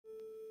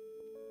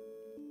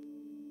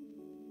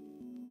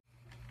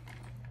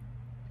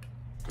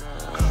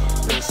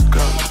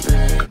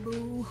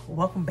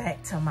Welcome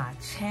back to my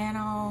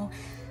channel.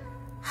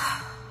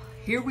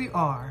 Here we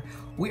are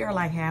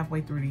like halfway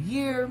through the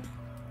year,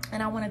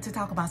 and I wanted to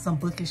talk about some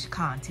bookish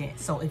content.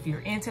 So if you're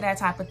into that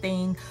type of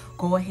thing,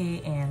 go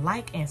ahead and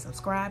like and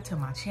subscribe to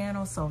my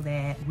channel so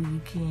that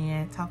we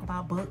can talk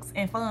about books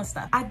and fun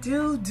stuff. I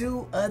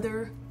do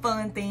other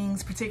fun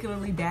things,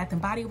 particularly Bath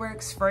and Body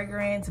Works,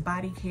 fragrance,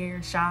 body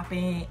care,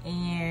 shopping,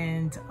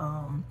 and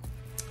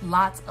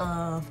lots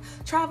of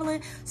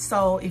traveling.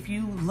 So if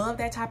you love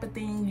that type of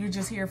thing, you're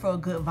just here for a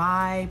good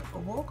vibe,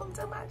 welcome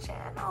to my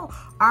channel.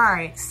 All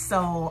right,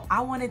 so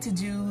I wanted to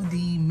do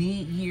the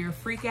mid-year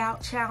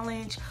freakout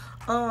challenge.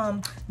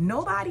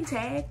 Nobody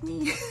tagged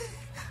me.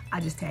 I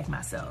just tagged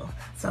myself.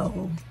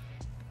 So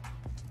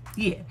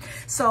yeah,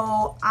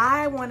 so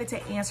I wanted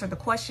to answer the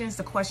questions.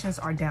 The questions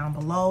are down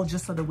below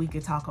just so that we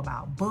could talk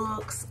about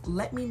books.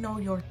 Let me know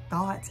your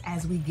thoughts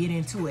as we get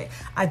into it.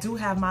 I do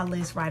have my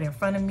list right in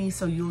front of me,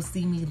 so you'll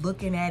see me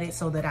looking at it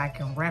so that I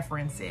can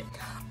reference it.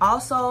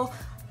 Also,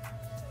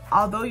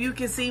 although you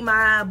can see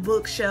my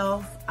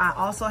bookshelf, I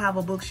also have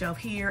a bookshelf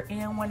here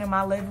and one in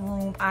my living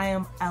room. I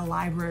am a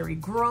library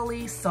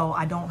girly, so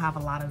I don't have a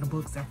lot of the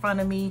books in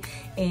front of me,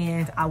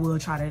 and I will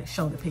try to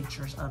show the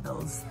pictures of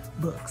those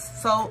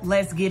books. So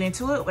let's get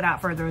into it without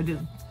further ado.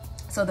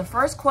 So the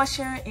first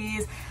question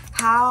is,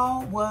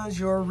 how has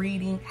your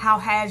reading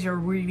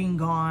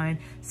gone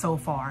so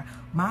far?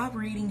 My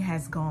reading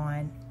has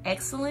gone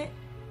excellent.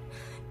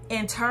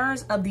 In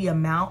terms of the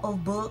amount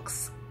of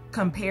books,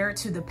 compared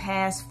to the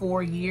past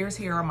 4 years,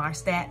 here are my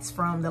stats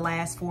from the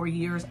last 4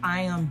 years.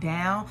 I am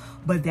down,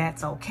 but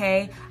that's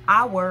okay.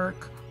 I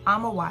work,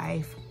 I'm a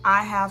wife,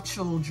 I have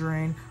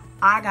children,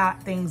 I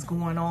got things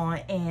going on,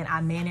 and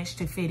I managed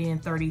to fit in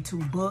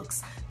 32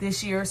 books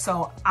this year.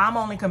 So I'm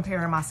only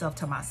comparing myself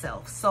to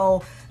myself.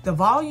 So the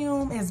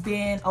volume has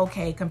been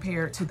okay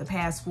compared to the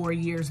past 4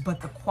 years,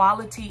 but the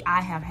quality, I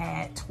have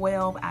had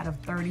 12 out of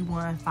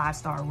 31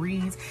 5-star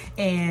reads.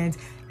 And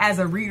as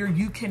a reader,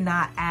 you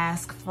cannot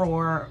ask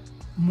for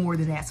more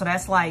than that. So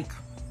that's like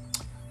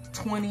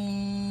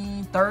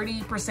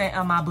 20-30%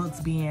 of my books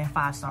being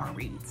 5-star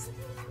reads.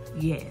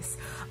 Yes.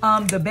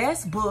 The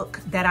best book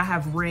that I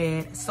have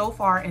read so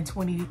far in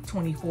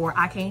 2024,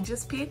 I can't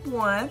just pick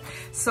one,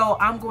 so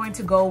I'm going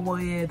to go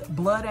with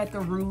Blood at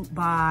the Root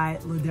by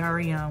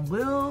Ladarian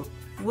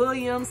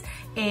Williams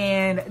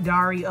and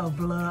Diary of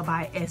Blood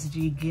by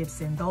S.G.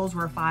 Gibson. Those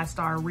were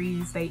 5-star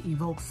reads. They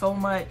evoke so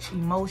much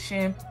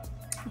emotion.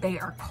 They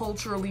are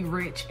culturally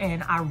rich,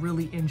 and I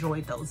really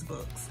enjoyed those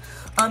books.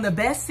 The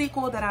best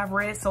sequel that I've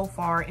read so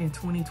far in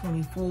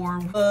 2024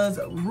 was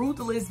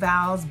Ruthless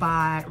Vows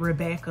by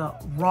Rebecca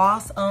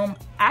Ross.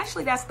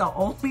 Actually, that's the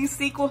only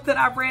sequel that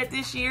I've read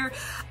this year.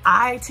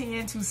 I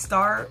tend to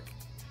start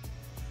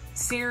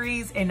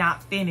series and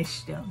not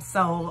finish them,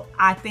 so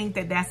I think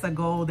that that's a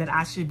goal that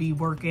I should be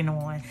working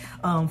on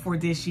for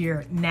this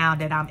year, now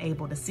that I'm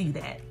able to see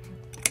that.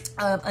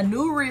 A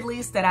new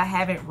release that I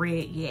haven't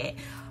read yet.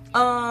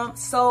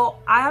 So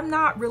I'm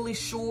not really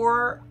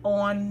sure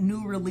on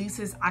new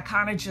releases. I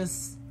kind of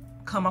just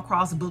come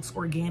across books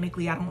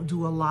organically. I don't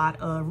do a lot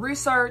of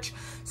research.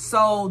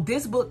 So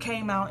this book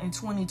came out in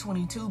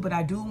 2022, but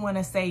I do want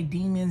to say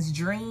Demon's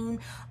Dream.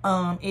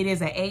 It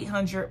is an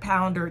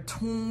 800-pounder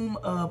tome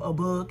of a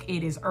book.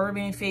 It is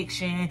urban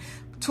fiction.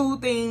 Two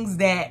things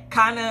that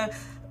kind of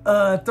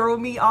throw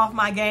me off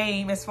my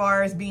game as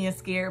far as being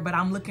scared, but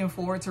I'm looking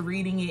forward to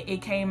reading it.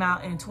 It came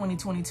out in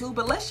 2022,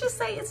 but let's just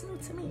say it's new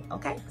to me.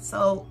 Okay,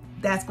 so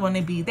that's going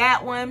to be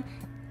that one.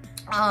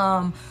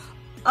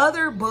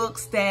 Other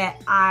books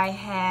that I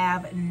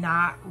have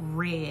not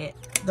read: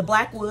 The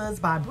Black Woods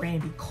by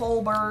Brandy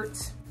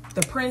Colbert,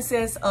 The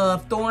Princess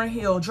of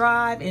Thornhill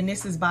Drive, and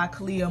this is by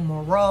Kalia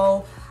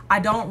Moreau. I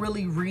don't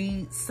really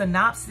read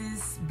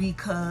synopsis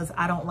because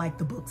I don't like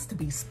the books to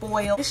be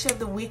spoiled. Wish of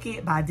the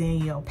Wicked by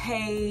Danielle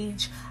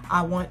Page.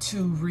 I want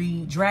to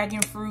read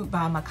Dragon Fruit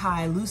by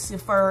Makai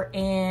Lucifer,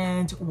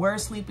 and Where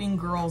Sleeping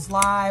Girls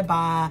Lie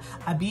by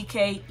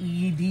Abike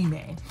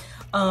Idime.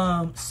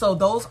 So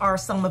those are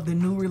some of the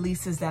new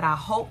releases that I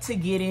hope to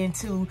get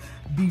into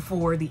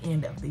before the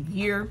end of the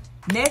year.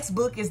 Next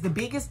book is the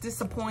biggest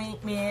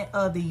disappointment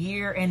of the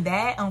year, and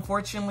that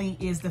unfortunately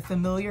is The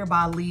Familiar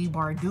by Leigh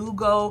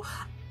Bardugo.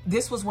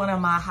 This was one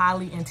of my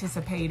highly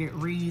anticipated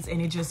reads,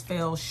 and it just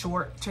fell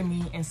short to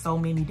me in so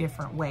many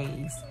different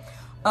ways.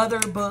 Other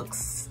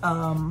books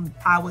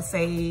I would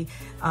say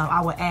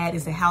I would add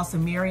is The House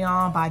of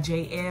Miriam by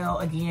J.L.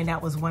 Again,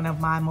 that was one of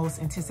my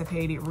most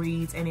anticipated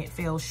reads, and it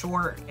fell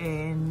short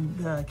in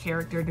the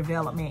character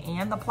development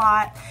and the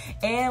plot.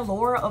 And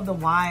Laura of the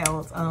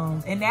Wilds,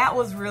 and that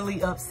was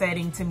really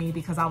upsetting to me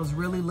because I was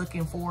really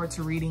looking forward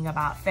to reading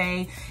about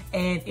Fae,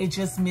 and it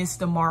just missed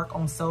the mark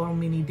on so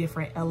many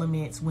different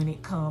elements when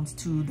it comes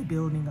to the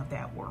building of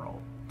that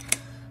world.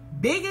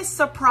 Biggest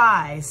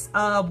surprise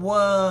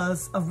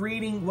was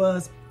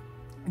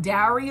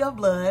Diary of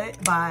Blood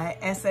by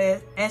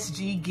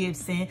S.G.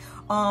 Gibson.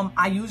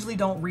 I usually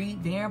don't read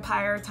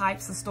vampire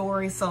types of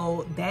stories,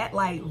 so that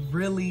like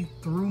really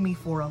threw me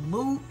for a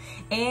loop.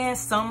 And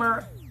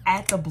Summer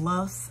At the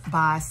Bluffs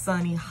by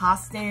Sunny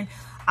Hostin.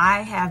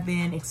 I have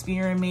been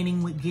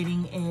experimenting with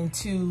getting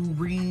into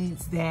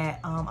reads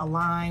that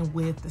align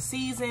with the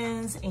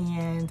seasons,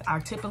 and I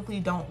typically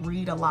don't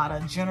read a lot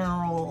of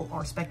general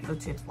or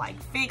speculative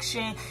like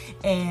fiction,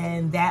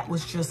 and that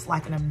was just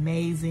like an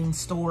amazing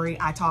story.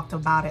 I talked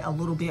about it a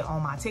little bit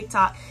on my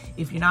TikTok.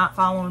 If you're not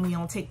following me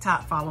on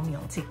TikTok, follow me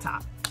on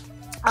TikTok.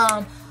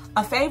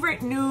 A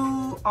favorite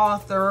new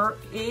author,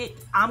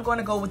 I'm going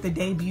to go with the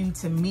debut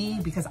to me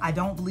because I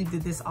don't believe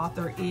that this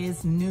author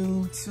is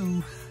new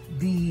to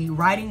the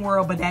writing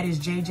world, but that is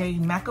J.J.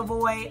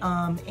 McAvoy.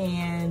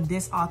 And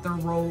this author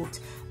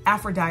wrote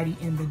Aphrodite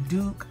and the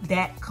Duke.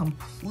 That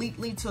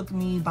completely took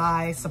me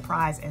by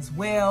surprise as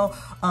well.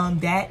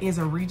 That is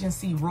a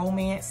Regency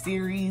romance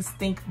series.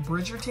 Think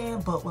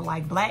Bridgerton, but with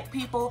like black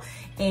people.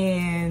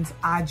 And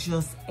I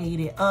just ate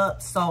it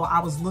up. So I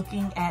was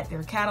looking at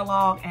their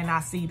catalog and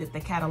I see that the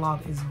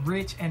catalog is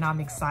rich and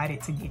I'm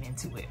excited to get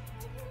into it.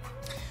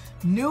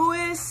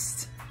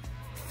 Newest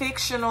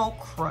fictional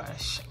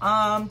crush.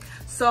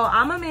 So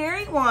I'm a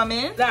married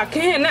woman. I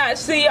cannot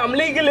see, I'm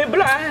legally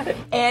blind.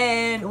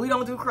 And we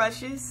don't do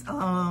crushes,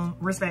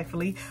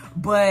 respectfully.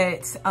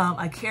 But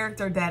a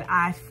character that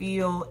I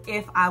feel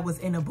if I was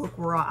in a book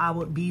world, I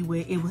would be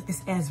with,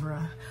 it's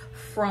Ezra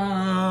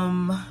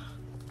from,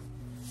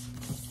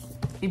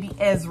 it'd be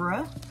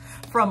Ezra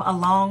from A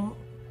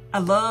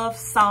Love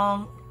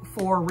Song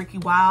for Ricky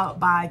Wilde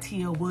by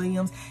Tia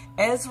Williams.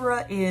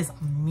 Ezra is,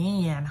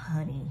 man,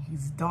 honey,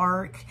 he's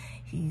dark.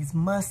 He's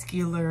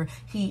muscular.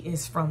 He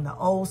is from the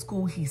old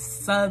school. He's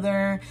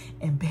Southern.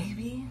 And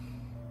baby,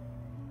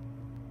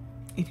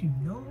 if you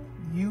know,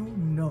 you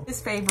know. His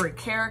favorite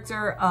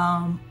character,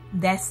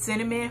 that's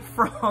Cinnamon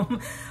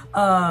from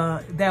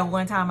that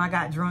one time I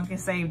got drunk and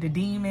saved a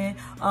demon.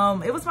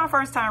 It was my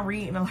first time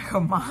reading like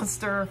a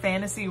monster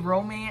fantasy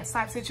romance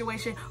type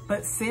situation,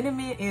 but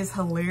Cinnamon is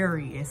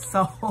hilarious.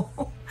 So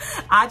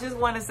I just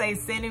want to say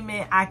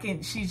Cinnamon, I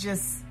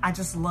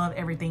just love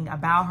everything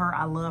about her.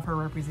 I love her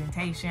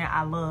representation.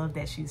 I love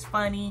that she's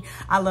funny.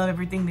 I love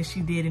everything that she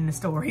did in the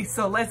story.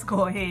 So let's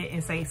go ahead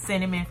and say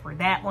Cinnamon for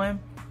that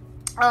one.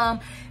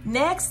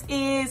 Next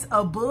is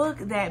a book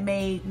that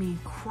made me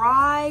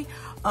cry.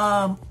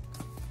 A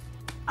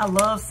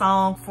Love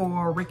Song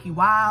for Ricky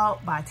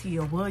Wilde by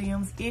Tia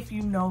Williams. If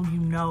you know, you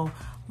know.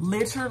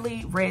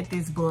 Literally read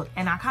this book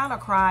and I kind of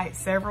cried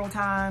several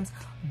times,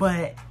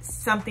 but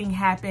something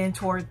happened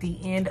toward the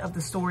end of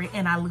the story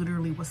and I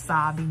literally was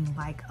sobbing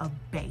like a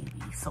baby.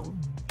 So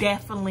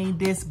definitely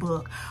this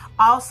book.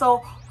 Also,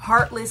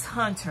 Heartless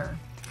Hunter.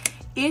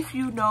 If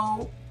you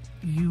know,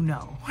 you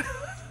know.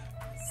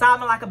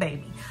 Sobbing like a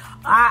baby.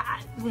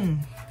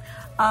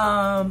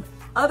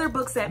 Other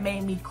books that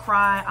made me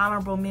cry,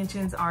 honorable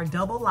mentions are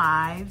Double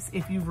Lives,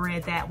 if you've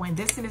read that one.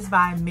 This one is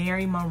by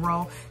Mary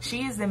Monroe.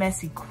 She is the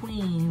messy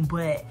queen,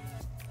 but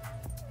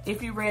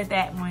if you read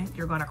that one,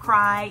 you're gonna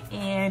cry.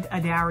 And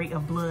A Diary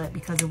of Blood,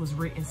 because it was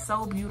written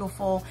so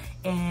beautiful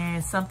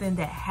and something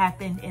that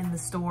happened in the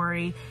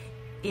story.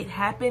 It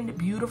happened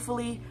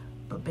beautifully,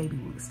 but baby,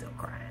 we were still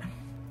crying.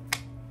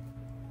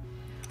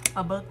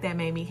 A book that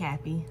made me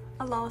happy,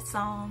 A Love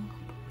Song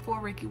for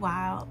Ricky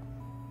Wilde.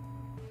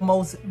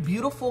 Most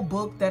beautiful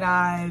book that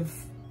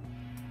I've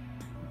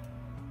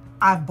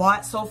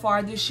bought so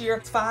far this year.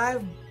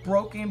 5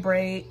 Broken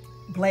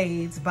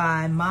Blades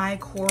by Mai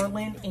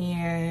Corlin,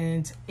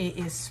 and it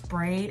is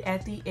sprayed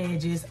at the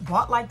edges.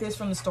 Bought like this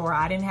from the store.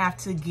 I didn't have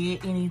to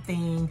get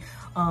anything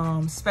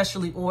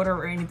specially ordered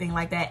or anything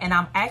like that. And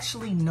I'm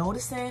actually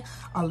noticing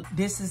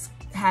this is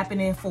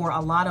happening for a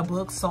lot of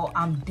books, so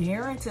I'm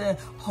daring to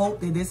hope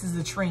that this is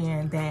a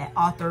trend that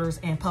authors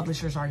and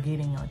publishers are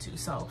getting onto.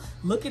 So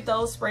look at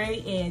those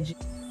spray edges.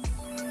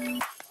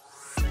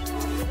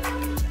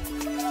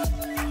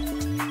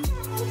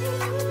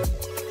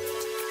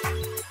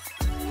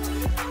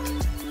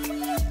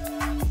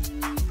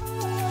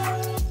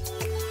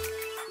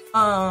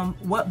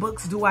 What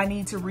books do I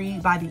need to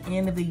read by the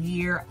end of the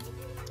year?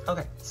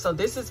 Okay, so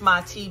this is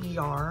my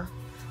TBR.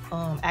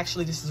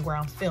 Actually, this is where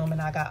I'm filming.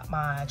 I got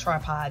my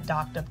tripod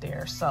docked up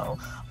there. So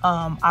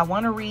I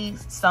want to read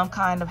Some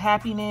Kind of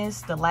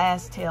Happiness, The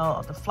Last Tale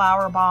of the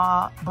Flower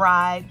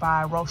Bride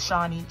by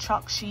Roshani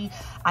Chokshi.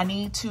 I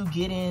need to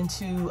get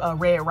into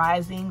Red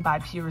Rising by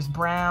Piers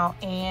Brown.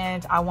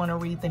 And I want to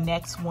read the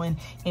next one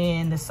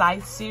in the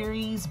Scythe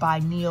series by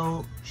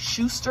Neil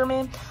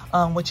Schusterman,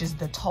 which is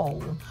The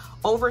Toll.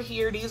 Over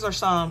here, these are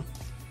some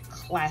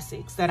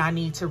classics that I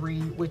need to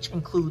read, which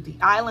include The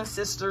Island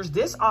Sisters.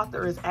 This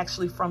author is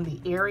actually from the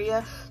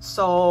area,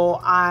 so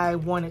I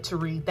wanted to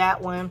read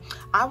that one.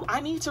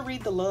 I need to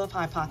read The Love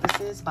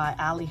Hypothesis by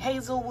Ali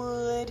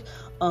Hazelwood,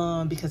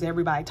 because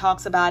everybody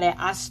talks about it.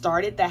 I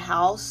started The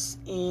House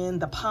in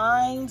the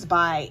Pines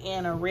by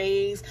Anna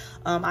Reyes.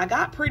 I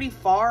got pretty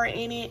far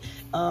in it,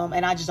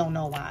 and I just don't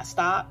know why I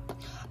stopped.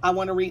 I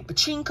want to read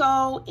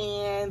Pachinko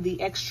and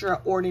The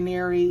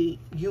Extraordinary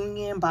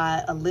Union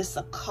by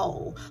Alyssa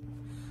Cole.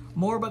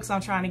 more books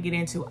I'm trying to get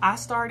into. I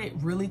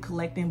started really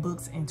collecting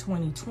books in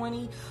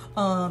 2020,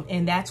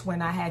 and that's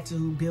when I had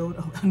to build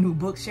a new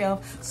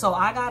bookshelf. So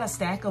I got a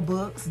stack of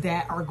books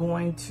that are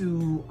going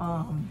to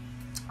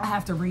I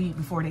have to read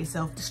before they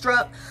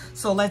self-destruct.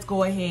 So let's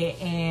go ahead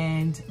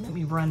and let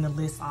me run the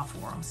list off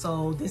for them.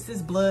 So this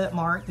is Blood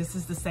Mark. This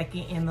is the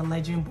second in the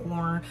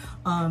Legendborn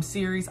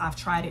series. I've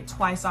tried it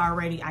twice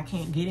already. I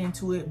can't get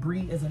into it.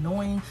 Bree is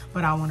annoying,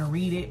 but I want to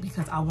read it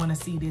because I want to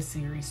see this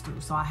series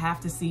through. So I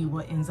have to see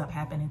what ends up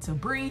happening to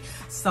Bree.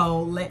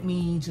 So let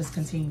me just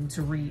continue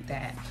to read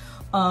that.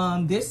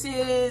 This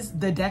is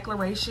The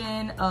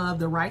Declaration of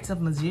the Rights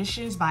of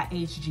Magicians by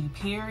H.G.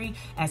 Perry.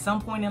 At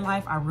some point in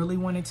life, I really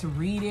wanted to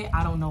read it.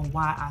 I don't know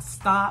why I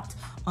stopped,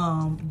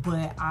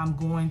 but I'm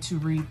going to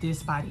read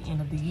this by the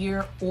end of the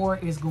year, or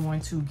it's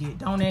going to get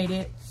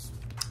donated.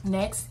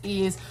 Next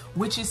is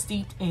Witches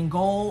Steeped in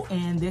Gold,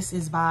 and this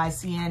is by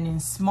Sienna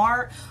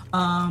Smart.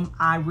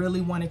 I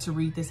really wanted to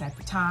read this at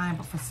the time,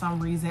 but for some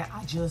reason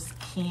I just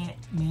can't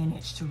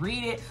manage to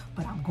read it,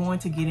 but I'm going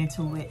to get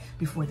into it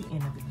before the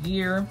end of the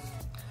year.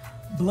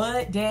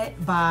 Blood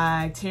Debt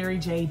by Terry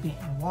J.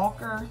 Benton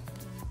Walker.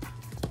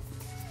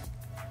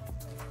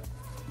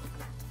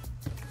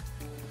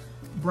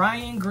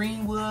 Brian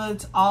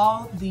Greenwood's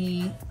All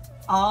the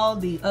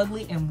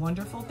Ugly and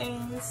Wonderful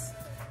Things.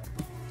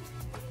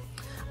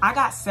 I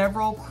got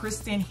several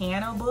Kristen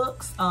Hanna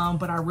books,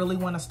 but I really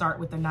want to start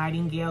with The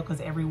Nightingale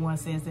because everyone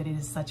says that it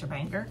is such a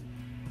banger.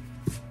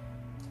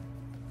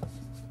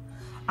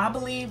 I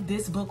believe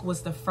this book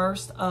was the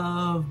first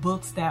of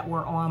books that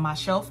were on my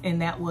shelf,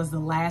 and that was The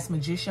Last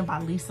Magician by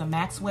Lisa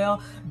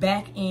Maxwell.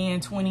 Back in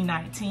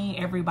 2019,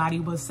 everybody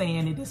was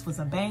saying that this was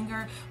a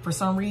banger. For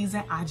some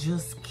reason, I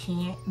just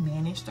can't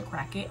manage to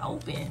crack it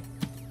open.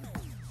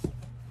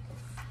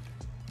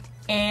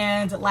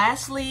 And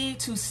lastly,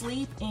 To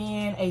Sleep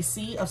in a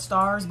Sea of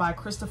Stars by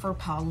Christopher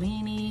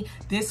Paolini.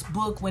 This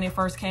book, when it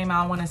first came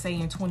out, I want to say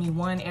in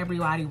 21,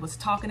 everybody was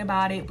talking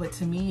about it, but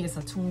to me, it's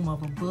a tomb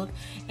of a book,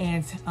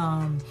 and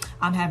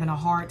I'm having a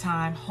hard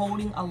time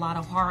holding a lot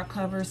of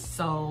hardcovers,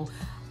 so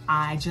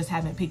I just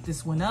haven't picked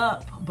this one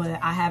up, but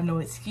I have no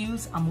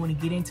excuse. I'm going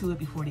to get into it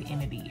before the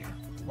end of the year.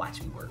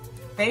 Watch me work.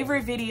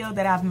 Favorite video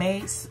that I've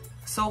made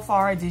so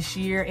far this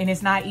year, and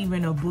it's not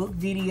even a book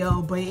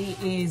video, but it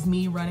is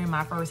me running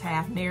my first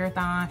half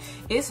marathon.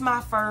 It's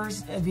my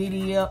first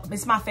video.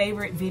 It's my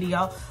favorite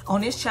video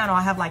on this channel.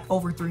 I have like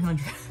over 300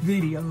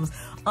 videos,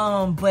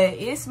 but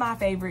it's my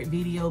favorite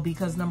video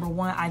because number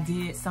one, I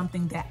did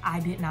something that I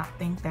did not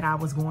think that I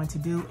was going to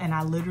do, and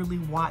I literally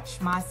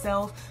watched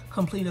myself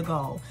complete a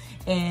goal,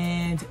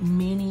 and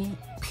many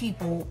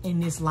people in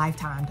this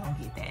lifetime don't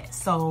get that.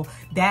 So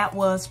that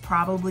was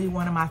probably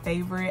one of my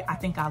favorite. I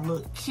think I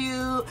looked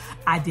cute.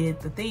 I did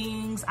the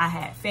things. I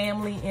had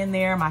family in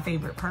there. My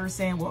favorite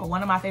person, well,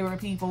 one of my favorite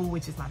people,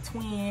 which is my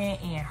twin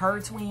and her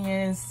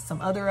twins,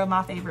 some other of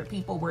my favorite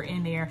people were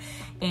in there,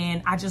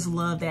 and I just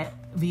love that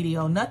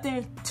video.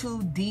 Nothing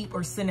too deep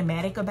or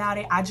cinematic about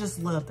it. I just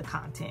love the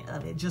content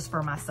of it just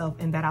for myself,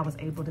 and that I was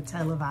able to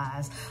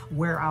televise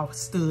where I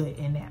stood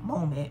in that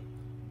moment.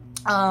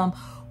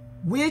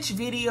 Which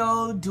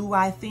video do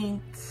I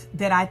think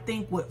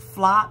would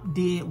flop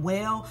did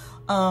well?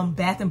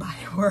 Bath and Body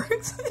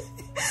Works.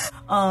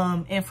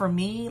 And for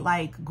me,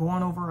 like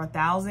going over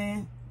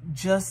 1,000,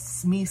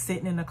 just me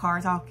sitting in the car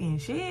talking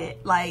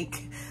shit,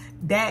 like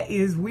that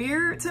is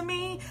weird to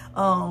me.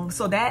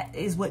 So that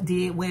is what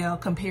did well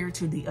compared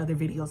to the other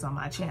videos on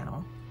my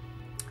channel.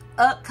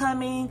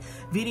 Upcoming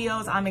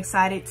videos I'm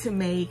excited to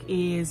make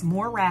is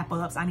more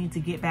wrap-ups. I need to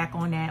get back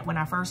on that. When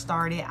I first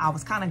started, I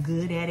was kind of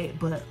good at it,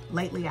 but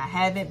lately I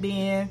haven't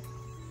been.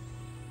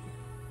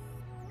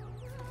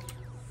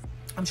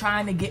 I'm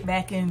trying to get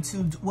back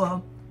into,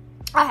 well,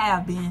 I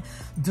have been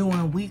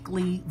doing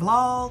weekly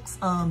vlogs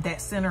that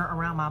center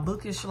around my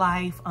bookish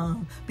life,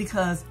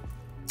 because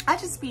I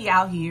just be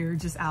out here,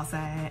 just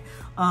outside.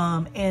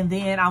 And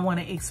then I want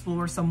to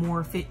explore some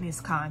more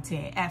fitness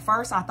content. At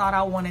first, I thought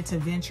I wanted to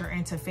venture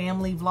into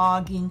family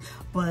vlogging,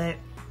 but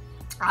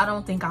I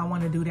don't think I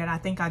want to do that. I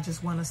think I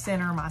just want to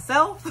center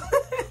myself.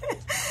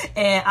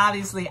 And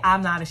obviously,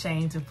 I'm not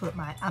afraid to put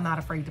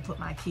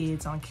my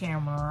kids on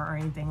camera or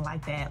anything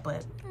like that,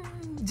 but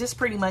just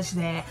pretty much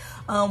that.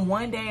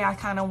 One day, I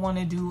kind of want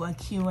to do a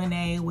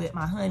Q&A with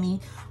my honey.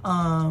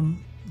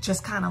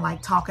 Just kind of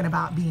like talking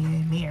about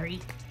being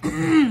married.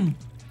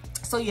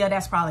 So yeah,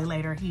 that's probably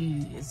later.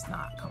 He is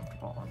not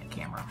comfortable on the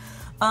camera.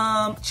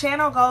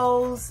 Channel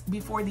goals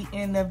before the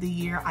end of the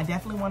year. I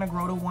definitely want to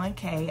grow to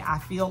 1K. I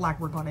feel like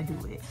we're going to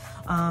do it.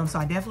 So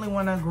I definitely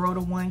want to grow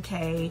to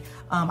 1K.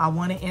 I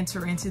want to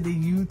enter into the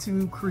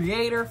YouTube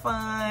Creator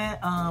Fund.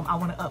 I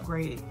want to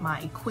upgrade my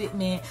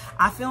equipment.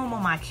 I film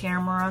on my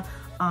camera.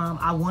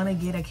 I want to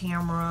get a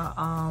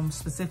camera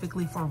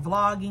specifically for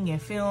vlogging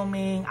and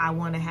filming. I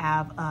want to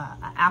have an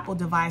Apple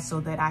device so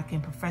that I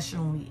can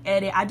professionally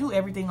edit. I do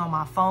everything on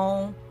my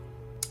phone.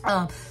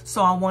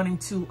 So I'm wanting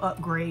to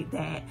upgrade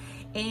that.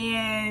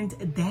 And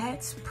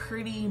that's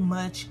pretty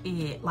much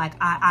it. Like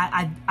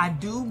I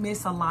do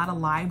miss a lot of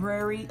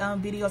library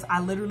videos. I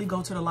literally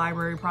go to the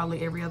library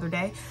probably every other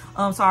day.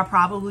 So I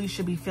probably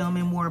should be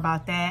filming more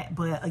about that.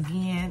 But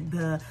again,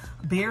 the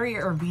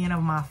barrier of being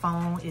on my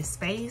phone is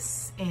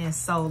space. And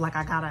so like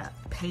I gotta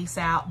pace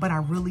out, but I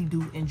really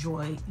do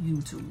enjoy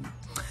YouTube.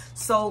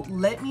 So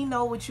let me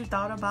know what you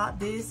thought about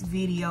this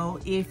video.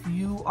 If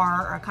you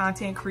are a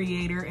content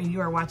creator and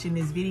you are watching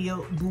this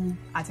video, boo,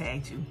 I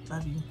tagged you.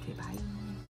 Love you. Okay, bye.